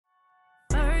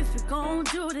gon'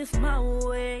 do this my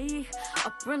way.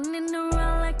 Up running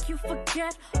around like you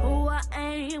forget who I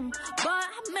am. But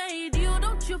I made you,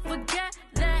 don't you forget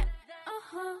that.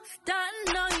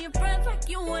 Starting on your friends like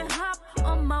you ain't hop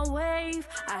on my wave.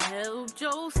 I helped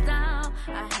your style,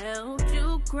 I helped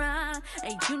you grind.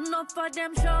 And you know for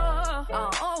damn sure I'll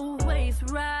always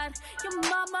ride. Your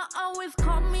mama always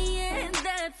call me and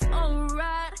that's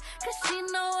alright, cause she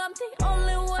know I'm the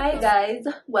only one. Hi guys,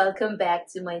 welcome back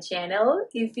to my channel.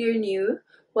 If you're new,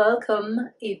 welcome.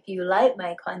 If you like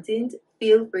my content,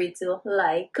 feel free to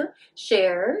like,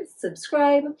 share,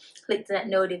 subscribe, click that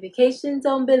notification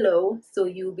down below so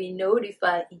you'll be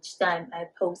notified each time I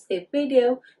post a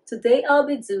video. Today I'll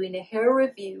be doing a hair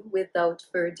review. Without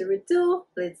further ado,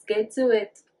 let's get to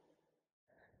it.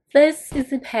 This is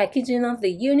the packaging of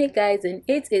the unit, guys, and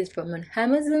it is from an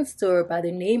Amazon store by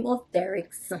the name of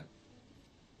Derricks.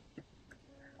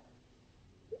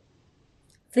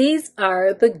 These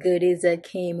are the goodies that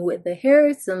came with the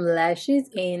hair, some lashes,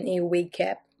 and a wig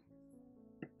cap.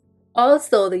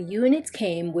 Also, the unit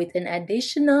came with an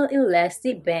additional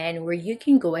elastic band where you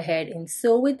can go ahead and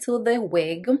sew it to the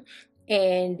wig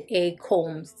and a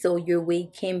comb so your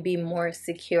wig can be more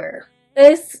secure.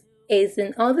 This is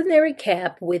an ordinary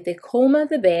cap with a comb at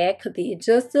the back, the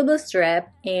adjustable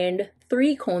strap, and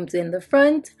 3 combs in the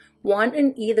front, 1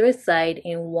 on either side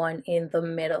and 1 in the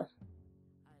middle.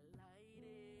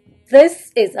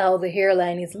 This is how the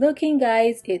hairline is looking,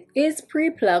 guys. It is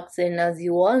pre-plucked, and as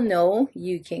you all know,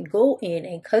 you can go in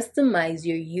and customize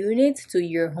your unit to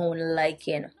your own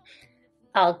liking.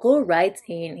 I'll go right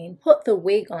in and put the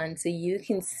wig on so you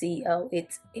can see how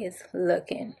it is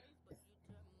looking.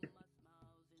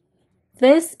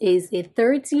 This is a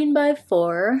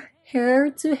 13x4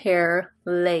 hair-to-hair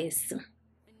lace.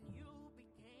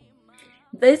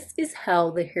 This is how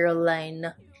the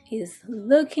hairline is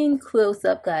looking close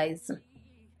up, guys.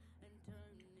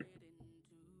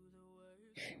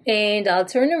 And I'll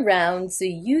turn around so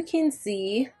you can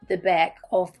see the back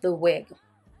of the wig.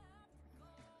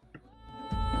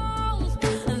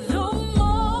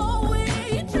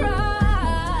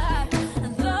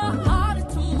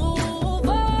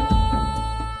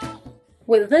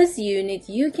 With this unit,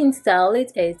 you can style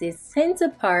it as a center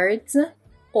part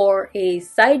or a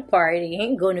side part. It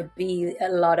ain't gonna be a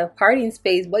lot of parting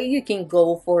space, but you can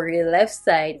go for a left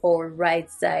side or right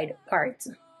side part.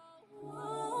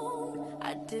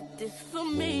 I did this for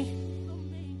me.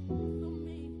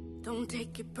 Don't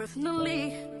take it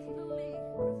personally.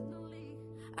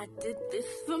 I did this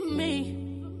for me.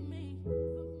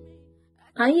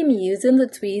 I am using the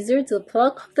tweezer to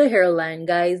pluck the hairline,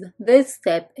 guys. This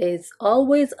step is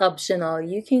always optional.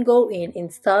 You can go in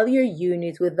and style your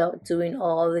unit without doing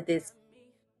all of this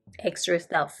extra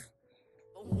stuff.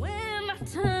 When I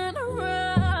turn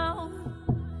around,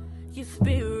 your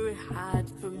spirit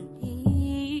hides from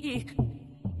me.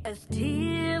 As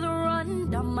tears run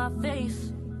down my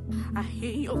face, I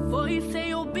hear your voice say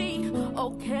you'll be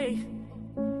okay.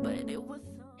 But it was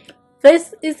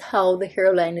This is how the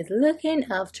hairline is looking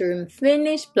after I'm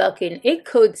finished plucking. It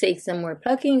could take some more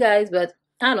plucking, guys, but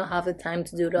I don't have the time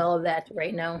to do all that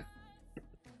right now.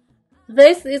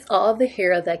 This is all the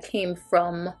hair that came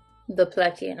from the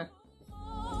plucking.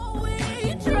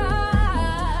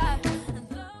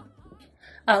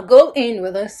 I'll go in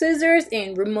with the scissors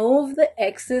and remove the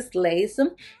excess lace.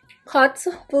 Cut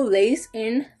the lace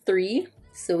in 3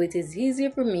 so it is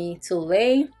easier for me to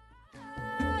lay.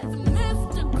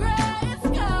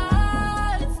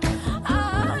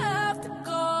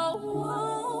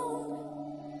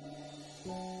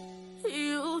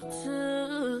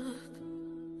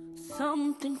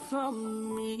 Something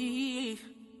from me.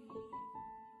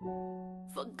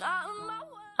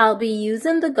 I'll be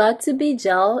using the Got to Be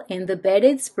gel and the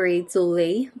beaded spray to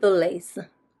lay the lace.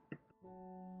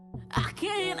 I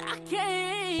can't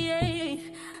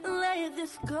let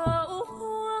this go.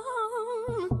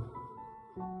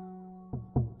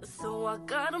 So I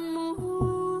gotta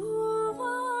move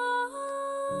on.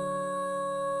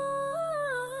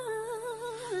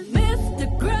 Mr.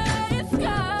 Gray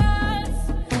Sky.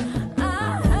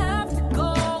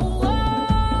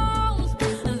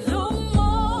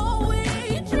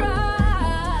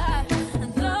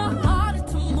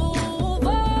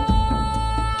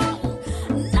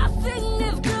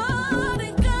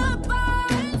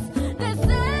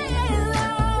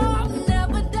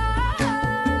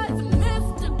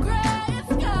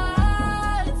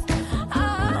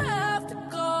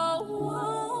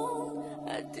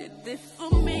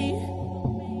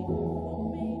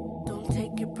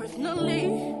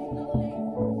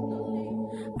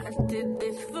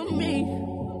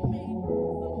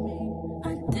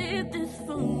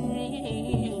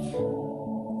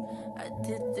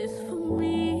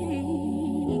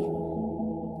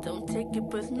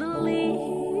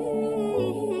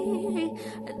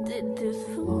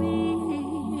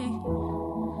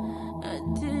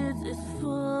 is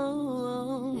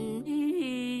for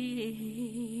me.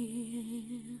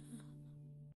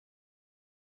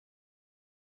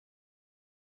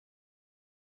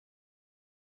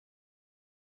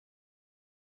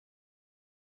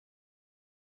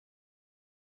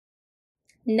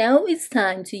 Now it's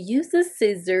time to use the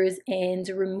scissors and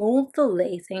remove the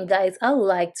lace. And guys, I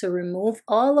like to remove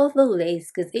all of the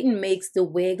lace because it makes the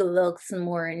wig look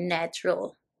more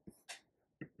natural.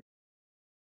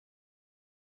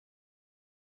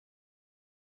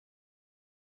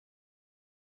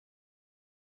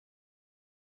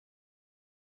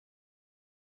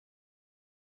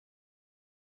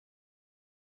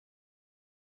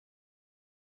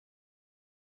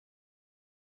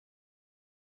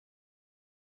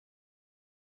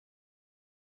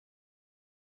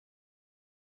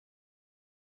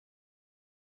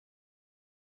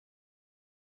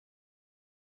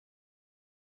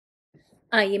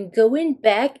 I am going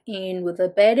back in with a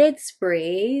bedded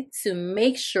spray to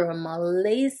make sure my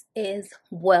lace is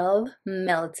well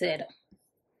melted.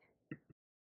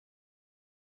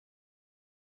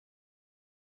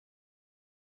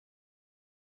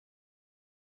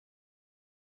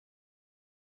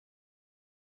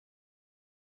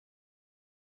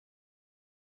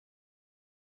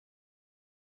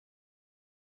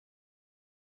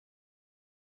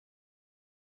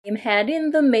 I'm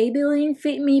adding the Maybelline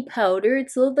Fit Me powder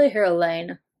to the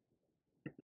hairline.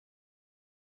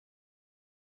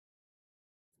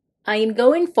 I am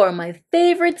going for my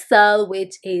favorite style,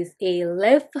 which is a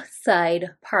left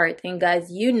side part. And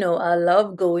guys, you know I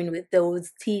love going with those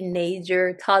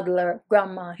teenager, toddler,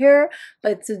 grandma hair.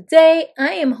 But today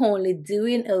I am only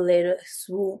doing a little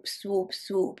swoop, swoop,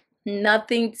 swoop.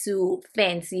 Nothing too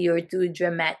fancy or too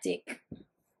dramatic.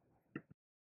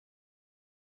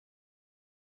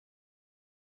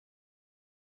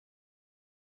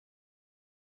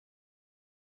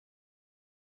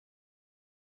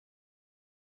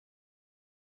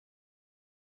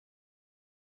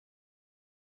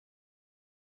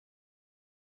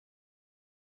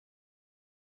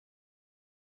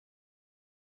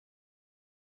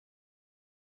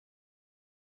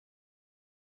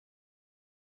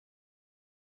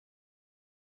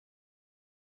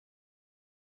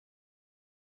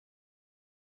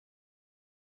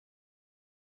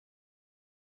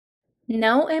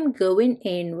 Now I'm going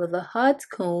in with a hot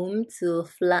comb to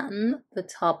flatten the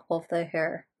top of the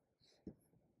hair.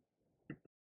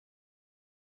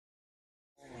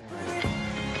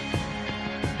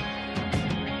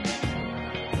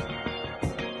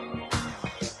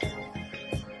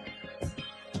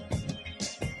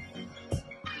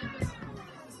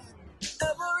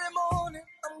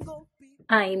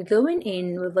 I'm going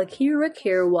in with a Kira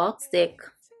Care Walk Stick.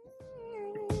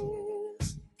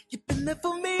 You've been there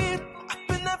for me, I've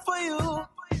been there for you. Look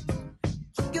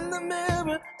in the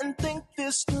mirror and think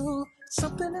this through.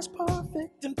 Something as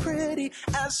perfect and pretty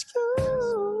as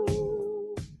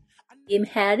you. I'm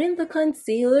adding the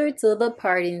concealer to the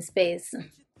parting space.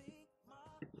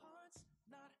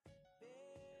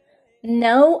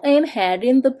 Now I'm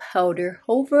adding the powder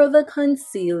over the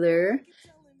concealer,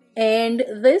 and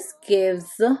this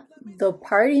gives the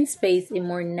parting space a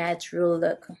more natural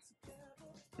look.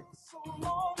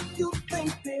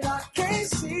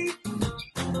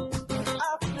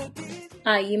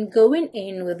 I am going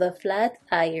in with a flat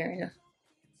iron.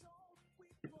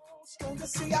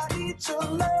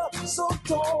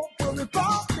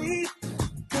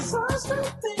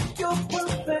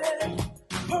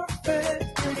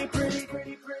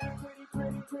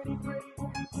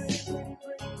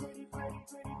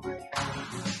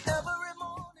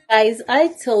 Guys,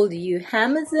 I told you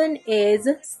Amazon is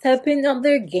stepping up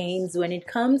their games when it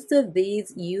comes to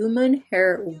these human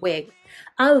hair wigs.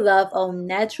 I love how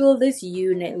natural this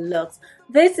unit looks.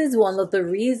 This is one of the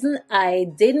reasons I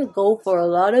didn't go for a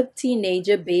lot of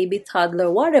teenager, baby,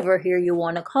 toddler, whatever hair you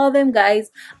want to call them,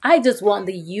 guys. I just want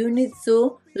the unit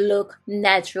to look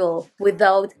natural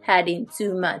without adding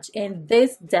too much. And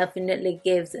this definitely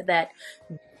gives that.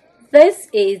 This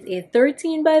is a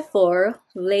 13 by 4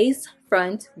 lace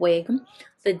front wig.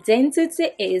 The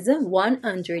density is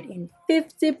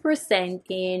 150%,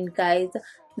 and guys,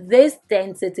 this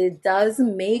density does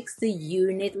makes the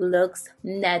unit looks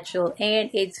natural and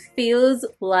it feels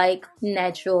like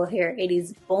natural hair. It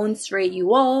is bone straight,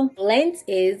 you all. Length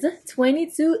is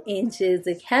 22 inches.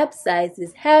 The cap size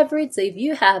is average, so if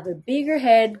you have a bigger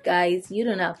head, guys, you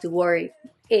don't have to worry.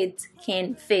 it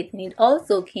can fit, and it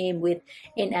also came with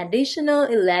an additional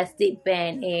elastic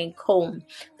band and comb.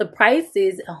 The price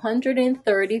is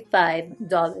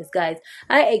 $135, guys.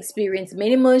 I experienced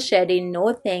minimal shedding,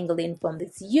 no tangling from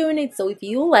this unit. So if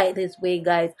you like this wig,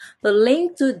 guys, the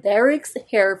link to Derricks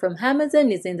hair from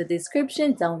Amazon is in the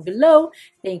description down below.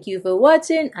 Thank you for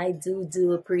watching. I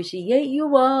do appreciate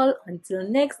you all. Until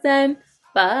next time,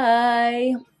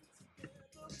 bye.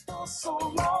 For so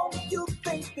long, you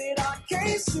think that I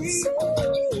can't see.